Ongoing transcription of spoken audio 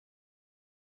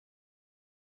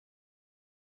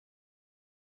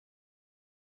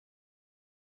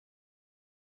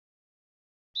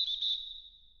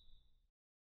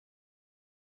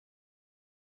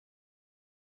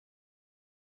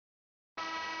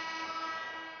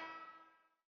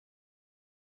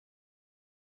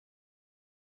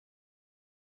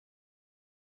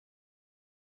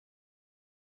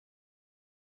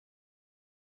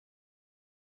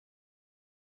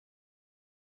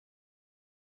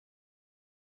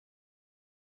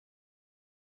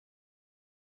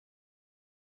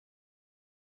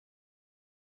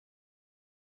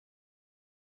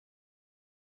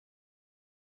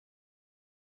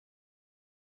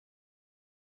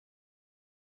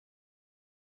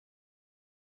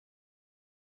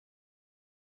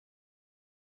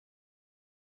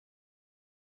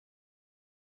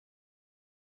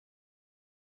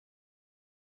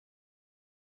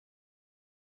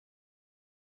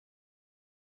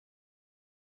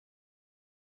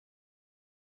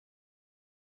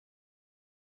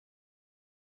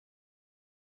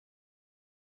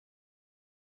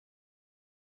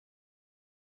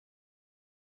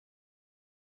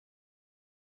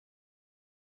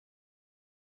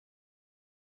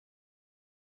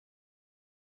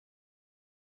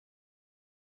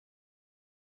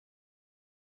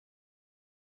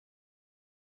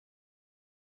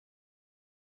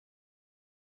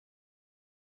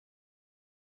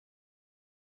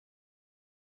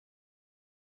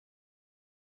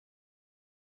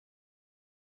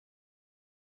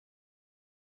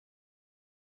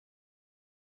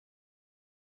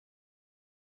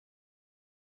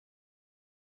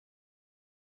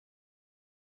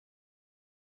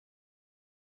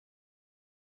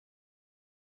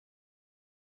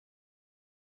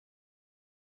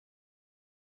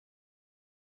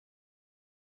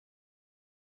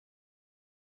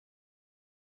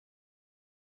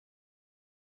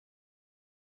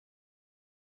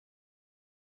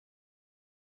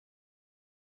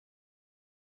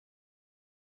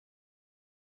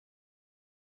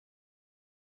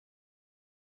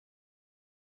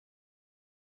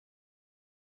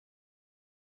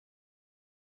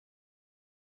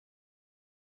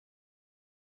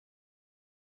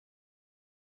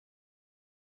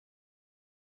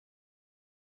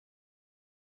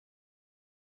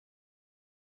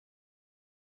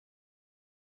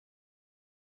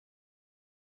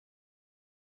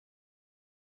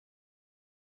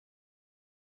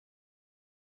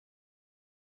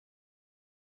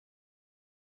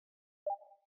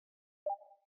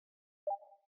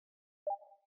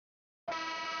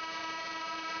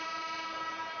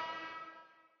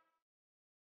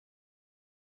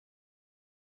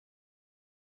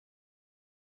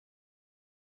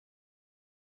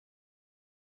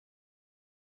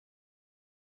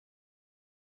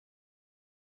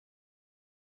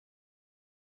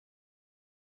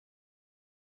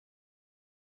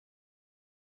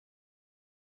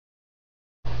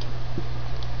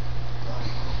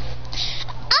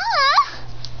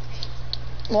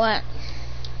What?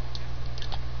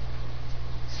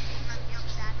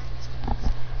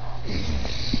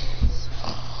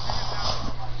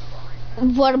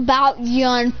 What about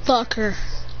young fucker?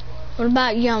 What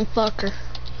about young fucker?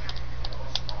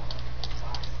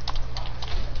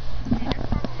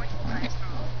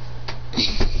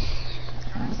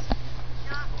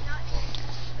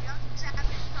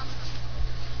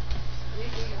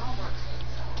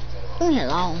 Leave me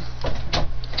alone.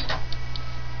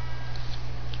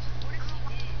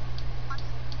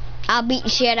 I'll beat the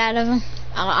shit out of him.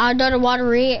 I'll go to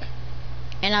water it,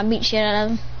 and I'll beat the shit out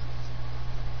of him.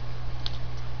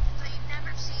 So you've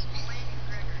never seen Wayne and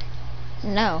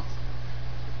Gregory? No.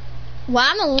 Well,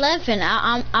 I'm 11.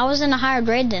 I was in a higher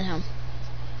grade than him.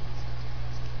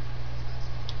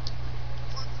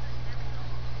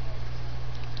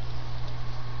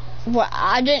 Well,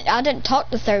 I didn't talk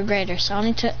to third graders. I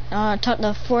only talked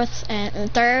to fourth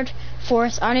and third,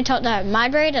 fourth. I only talked to my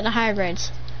grade and the higher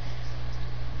grades.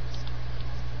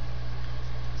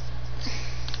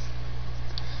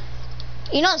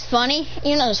 You know what's funny?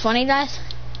 You know what's funny, guys?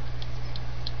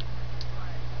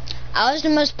 I was the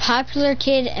most popular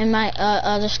kid in my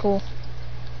other school.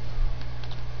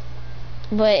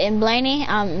 But in Blaney,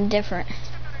 I'm different.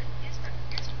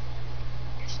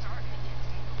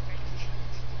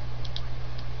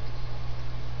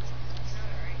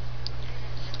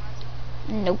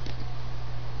 Nope.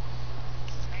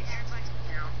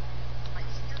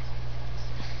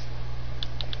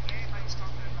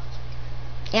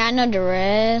 Yeah, I know the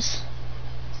rest.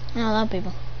 I know a lot of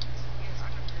people.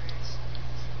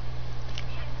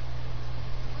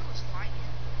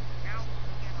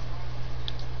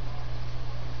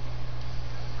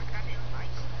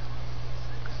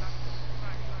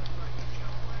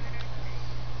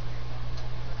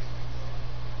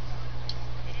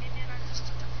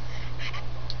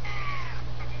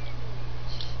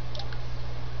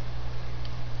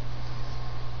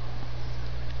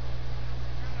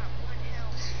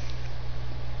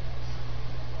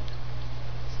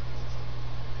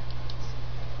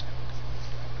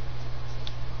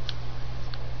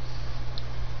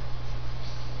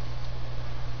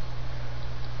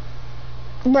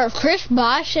 Bro, Chris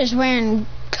Bosh is wearing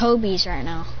Kobe's right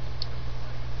now.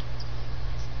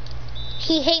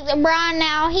 He hates LeBron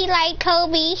now. He like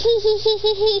Kobe.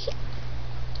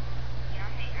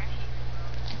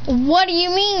 What do you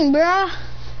mean, bro?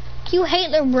 You hate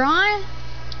LeBron?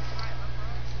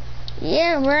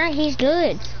 Yeah, bro, he's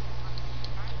good.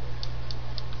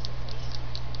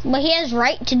 But he has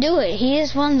right to do it. He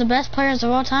is one of the best players of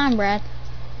all time, Brad.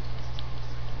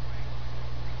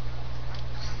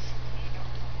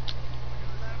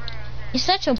 He's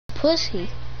such a pussy.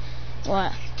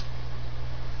 What?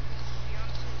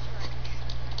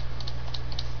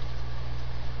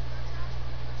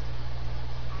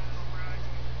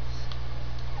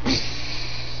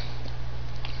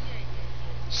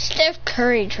 Steph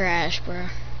Curry trash, bro.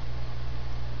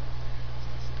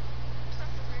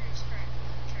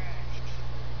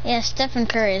 Yeah, Stephen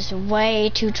Curry is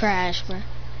way too trash, bro.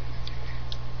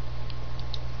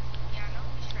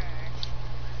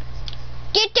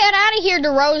 Get that out of here,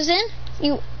 DeRozan.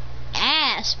 You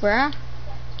ass, bruh.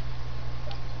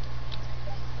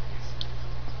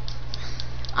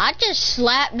 I just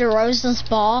slapped DeRozan's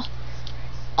ball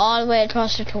all the way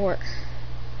across the court.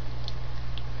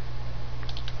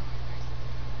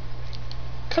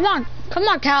 Come on,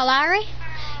 Kyle Lowry.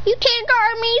 You can't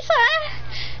guard me,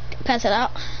 son. Pass it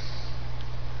out.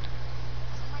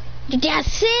 Get the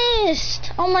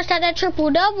assist. Almost got that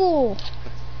triple-double.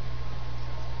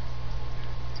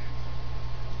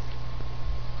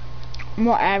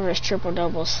 More average triple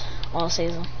doubles all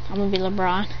season. I'm gonna be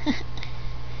LeBron.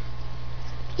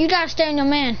 You gotta stay on your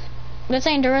man. This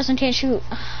ain't DeRozan can't shoot.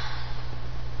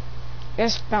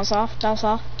 Just bounce off.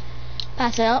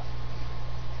 Pass it up.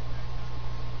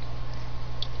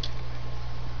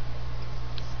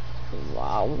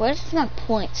 Wow, where's my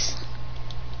points?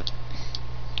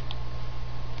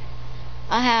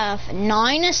 I have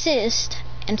 9 assists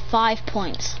and 5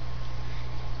 points.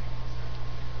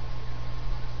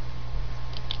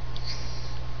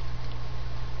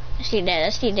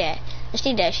 Let's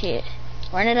do that shit.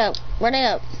 Run it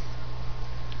up.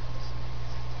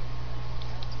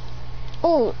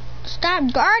 Oh,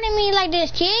 stop guarding me like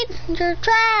this, kid. You're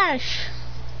trash.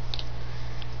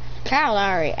 Kyle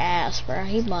Lowry ass, bro.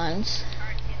 He buns.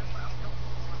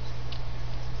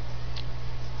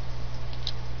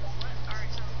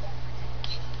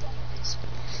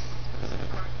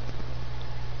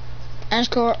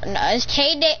 Underscore. No, it's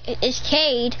Cade.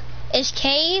 It's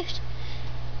Cade.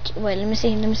 Wait, let me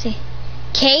see.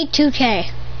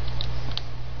 K2K.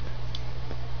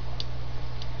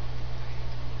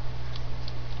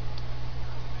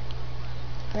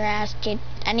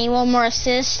 I need one more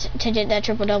assist to get that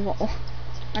triple double.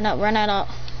 Run that up.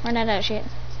 Run that out, shit.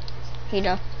 Here you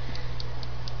go.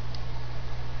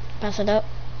 Pass it up.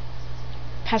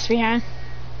 Pass behind.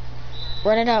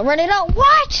 Run it up. Run it up.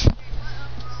 What?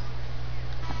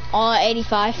 All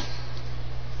 85.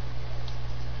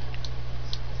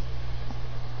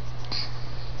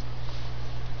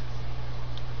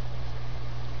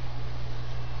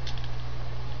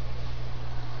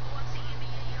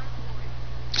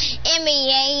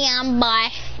 NBA young boy,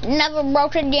 never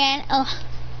broke again.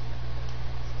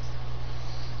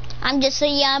 I'm just a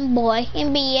young boy,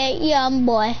 NBA young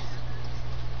boy.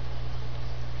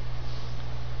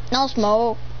 No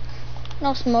smoke,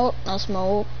 no smoke, no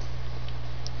smoke.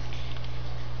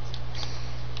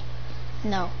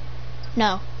 No,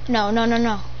 no, no, no, no,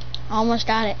 no. Almost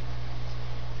got it.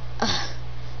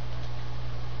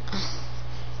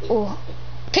 Oh,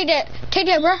 take that,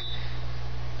 bro.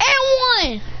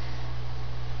 And one.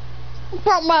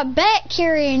 Broke my back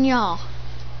carrying y'all.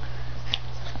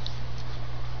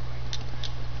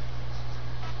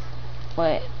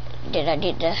 What? Did I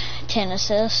get the 10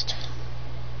 assist?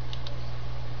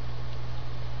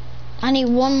 I need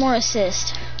one more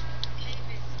assist.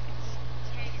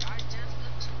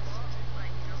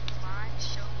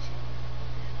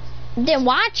 Then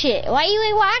watch it. Why you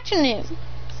ain't watching it?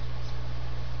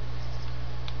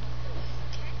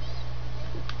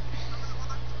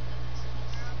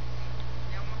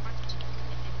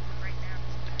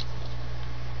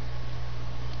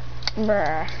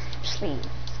 Bruh, sleep.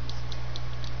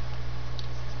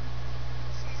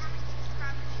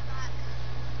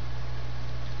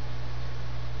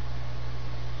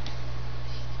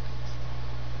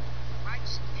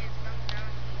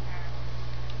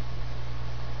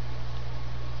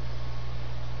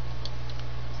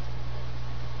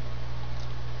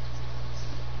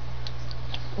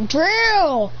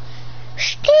 Drill!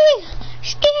 Ski!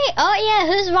 Oh yeah,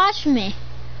 who's watching me?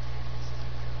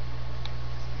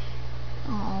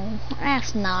 Oh,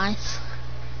 that's nice.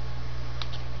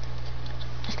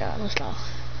 Let's go.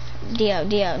 Dio,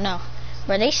 no.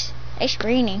 Bro, they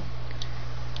screening.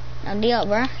 No, Dio,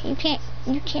 bro. You can't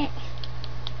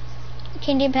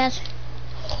get past.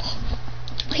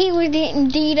 He was getting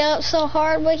D'd up so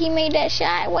hard, but he made that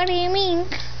shot. What do you mean?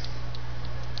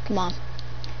 Come on.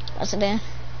 Pass it in.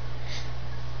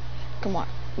 Come on.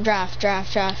 Drive.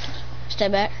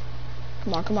 Step back.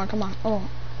 Come on. Oh.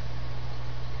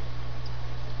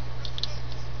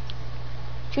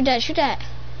 Shoot that.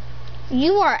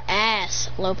 You are ass,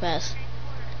 Lopez.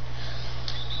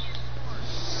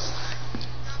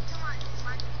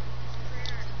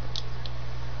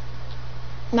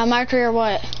 My career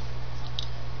what?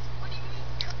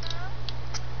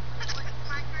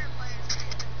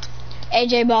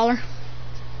 AJ Baller.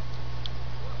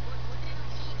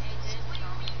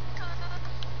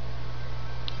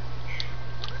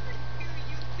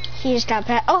 He just got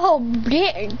passed. Oh,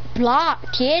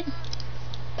 block, kid.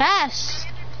 Pass.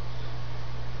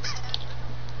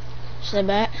 Stay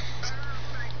back.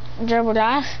 Dribble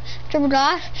dive.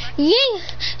 Yee.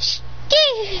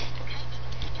 Ski.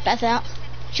 Pass out.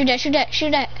 Shoot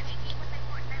that.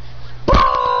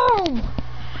 Boom!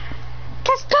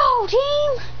 Let's go,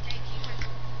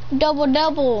 team.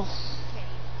 Double.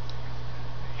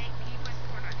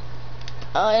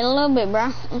 A little bit,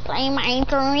 bro. I'm playing my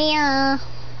career.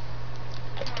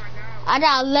 I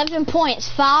got 11 points,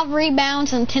 5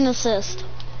 rebounds, and 10 assists.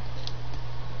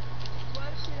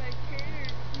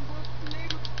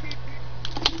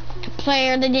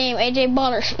 Player of the game, AJ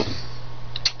Baller.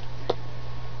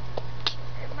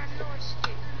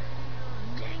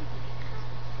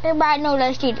 Everybody know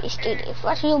let's do this.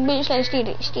 What's your bitch? Let's do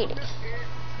this.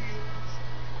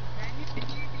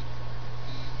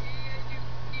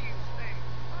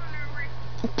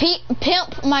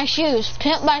 Pimp my shoes.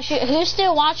 Who's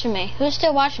still watching me?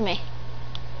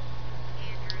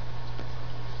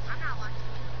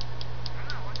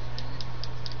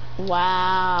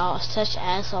 Wow, such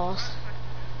assholes.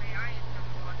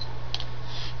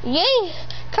 Yay!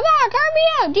 Come on, turn me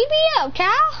up, DB up,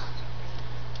 Cal.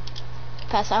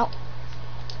 Pass out.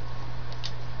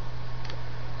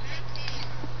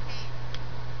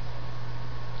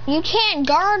 You can't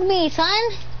guard me,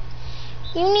 son.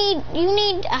 You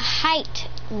need a height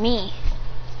me.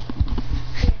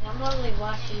 I'm only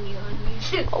watching you on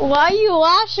YouTube. Why are you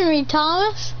watching me,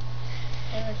 Thomas?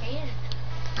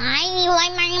 I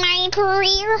like my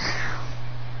career.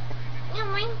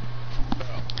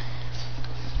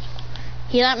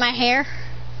 You like my hair?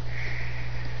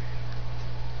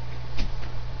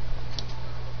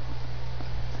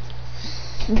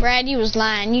 Brad, you was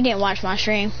lying. You didn't watch my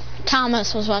stream.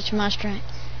 Thomas was watching my stream.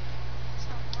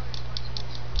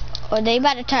 Oh, they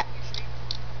about to try.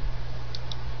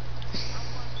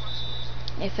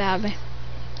 They fouled me.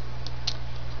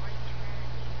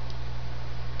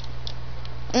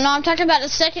 No, I'm talking about the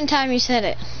second time you said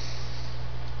it.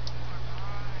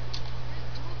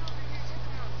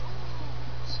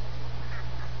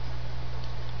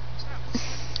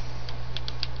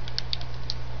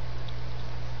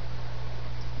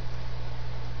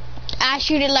 I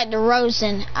shoot it like the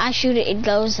Rosen. I shoot it, it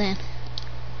goes in.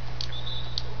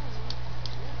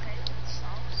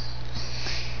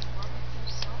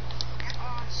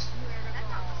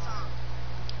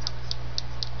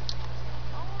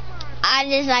 I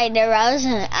just like the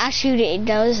Rosen. I shoot it, it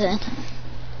goes in.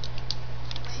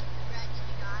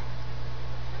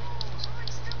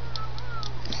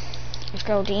 Let's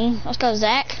go, Dean. Let's go,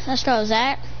 Zach. Let's go,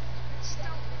 Zach.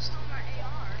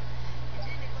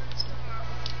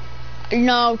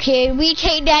 No, kid, we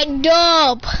take that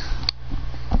dub.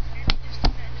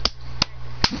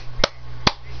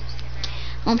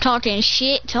 I'm talking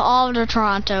shit to all the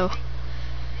Toronto.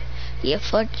 Yeah,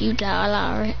 fuck you,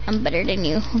 Tyler. I'm better than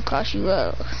you. I'll cross you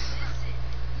up.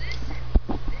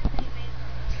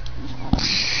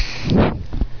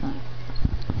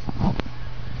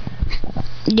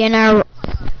 Then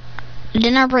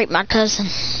I break my cousin.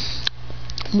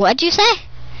 What'd you say?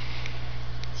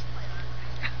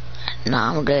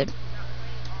 Nah, I'm good.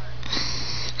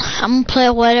 I'm gonna play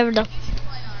whatever the.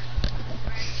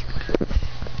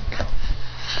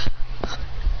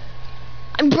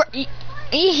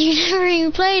 You never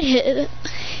even played it.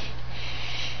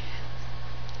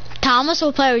 Thomas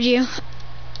will play with you.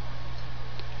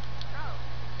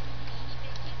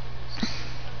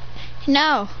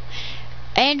 No.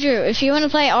 Andrew, if you want to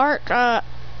play Ark,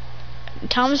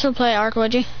 Thomas will play Ark,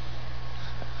 would you?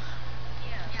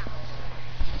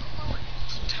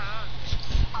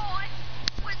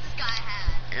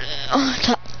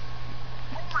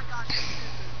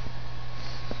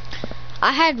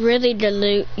 I had really the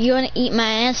loot. You wanna eat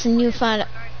my ass and you find it.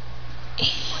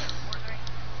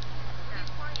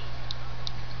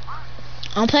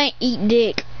 I'm playing eat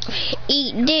dick.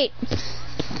 Eat dick.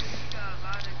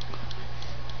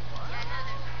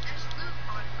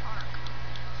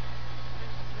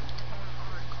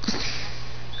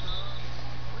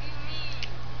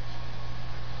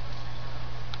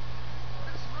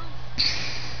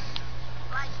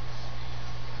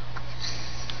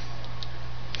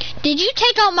 Did you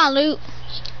take all my loot?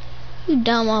 You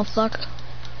dumb motherfucker.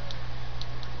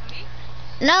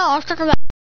 No, I was talking about.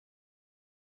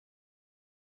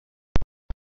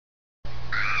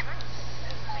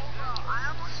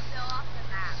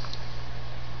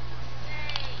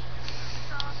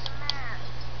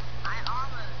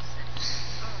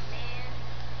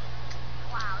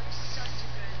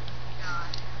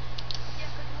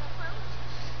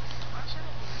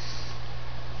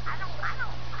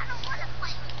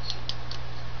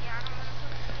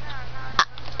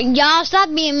 Y'all stop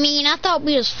being mean. I thought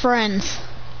we was friends.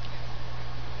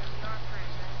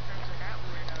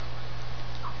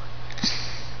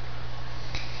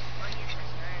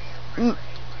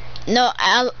 No,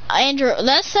 Andrew.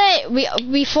 Let's say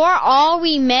before all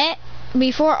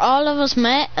of us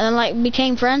met and like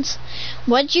became friends.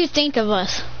 What did you think of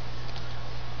us?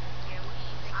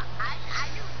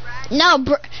 No,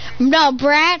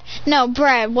 Brad. No,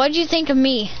 Brad. What did you think of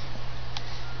me?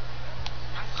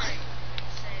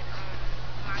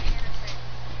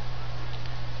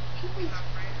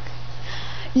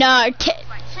 No,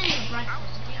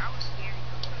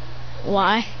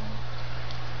 why?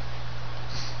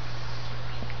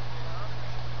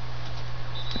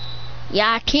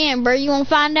 Yeah, I can, bro. You won't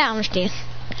find out, understand?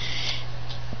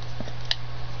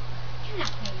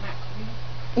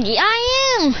 Yeah,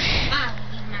 I am.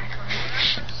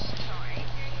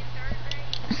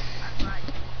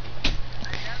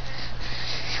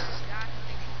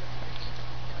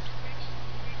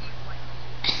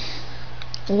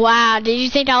 Wow, did you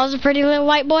think I was a pretty little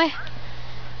white boy?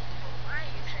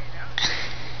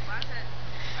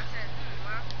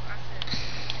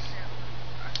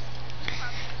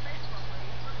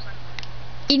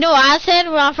 You know what I said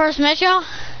when I first met y'all?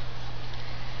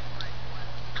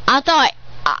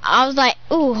 I was like,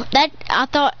 ooh, I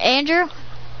thought Andrew,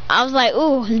 I was like,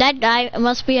 ooh, that guy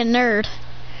must be a nerd.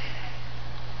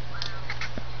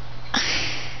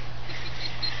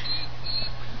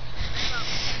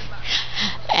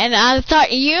 And I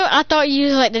thought you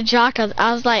was like the jock of,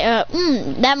 I was like,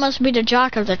 that must be the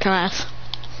jock of the class.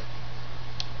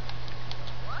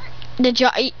 The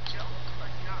jock.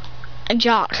 A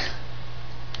jock.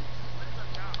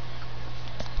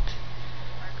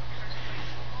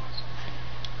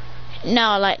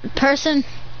 No, like person.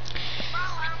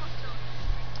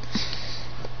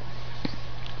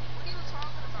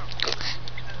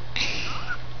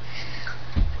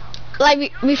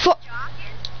 like before.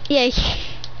 Yeah. It's like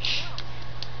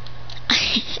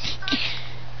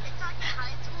in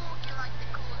high school, you're like the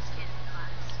coolest kid in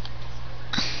class.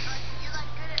 Like you're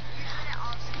good at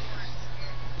all sports.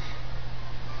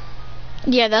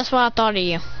 Yeah, that's what I thought of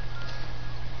you.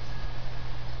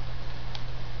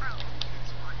 Bro,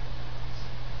 it's funny.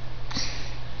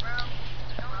 Bro,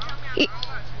 don't tell me I'm wrong.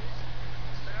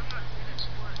 But I'm not good at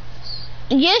sports.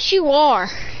 Yes, you are.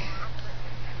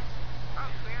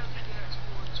 I'm barely good at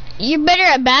sports. You're better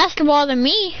at basketball than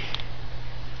me.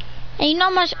 And you know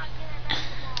how much. I'm not good at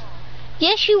basketball.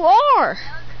 Yes, you are.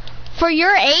 For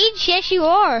your age, yes, you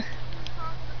are. I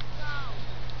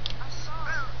saw.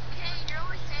 Bro, Cade, you're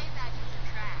always saying that because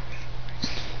you're trash.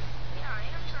 Yeah, I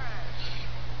am trash.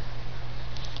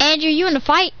 Andrew, you in the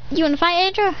fight? You in the fight,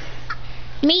 Andrew?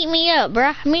 Meet me up,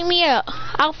 bruh. Meet me up.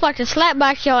 I'll fucking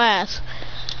slapbox your ass.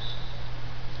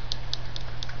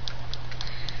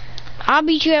 I'll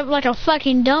beat you up like a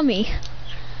fucking dummy.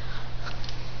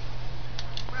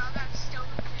 Bro, I got stoned.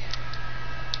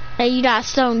 Hey, you got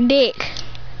stone dick. I know,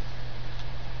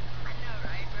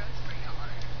 right, bro? It's pretty hard.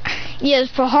 Yeah,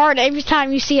 it's for hard every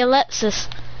time you see Alexis.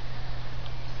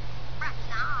 Bro,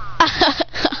 nah. Nah.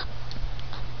 That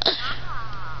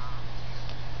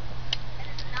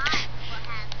is not what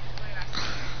happened. What did I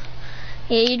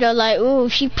say? Yeah, you know, like, ooh,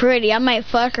 she pretty. I might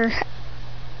fuck her. No, I'm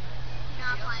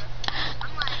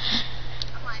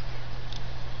like,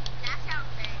 that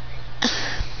sounds angry.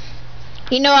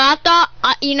 You know what I thought?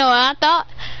 You know what I thought?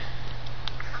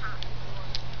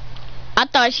 I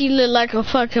thought she looked like a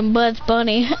fucking Bugs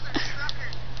Bunny. Mother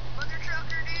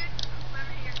trucker, dude. Over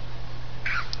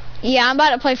here. Yeah, I'm about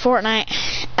to play Fortnite.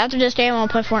 After this day, I'm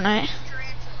gonna play Fortnite.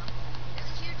 Tarantula. There's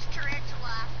a huge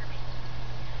tarantula after me.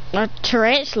 A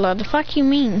tarantula? The fuck you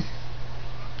mean? It's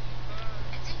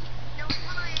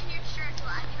literally a huge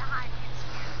tarantula. I need to hide and get scared.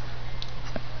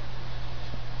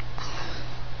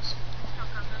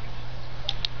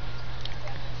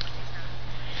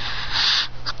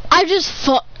 I just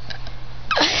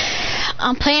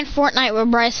I'm playing Fortnite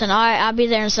with Bryson. Alright, I'll be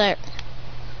there in a sec.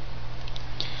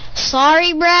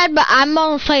 Sorry, Brad, but I'm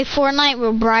gonna play Fortnite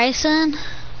with Bryson.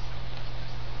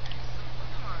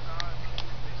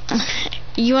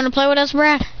 You wanna play with us,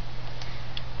 Brad?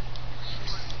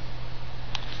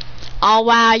 Oh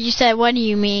wow, you said what do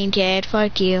you mean, Cade?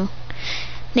 Fuck you.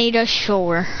 Need a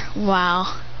shore.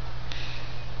 Wow.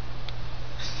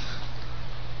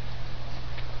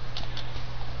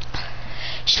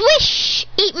 Swish!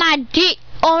 Eat my dick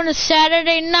on a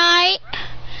Saturday night.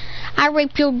 I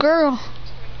rape your girl.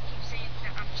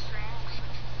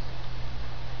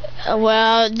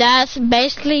 Well, that's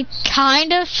basically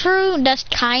kind of true. That's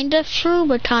kind of true,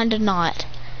 but kind of not.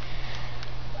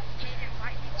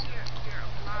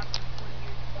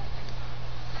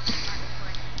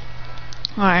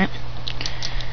 Alright.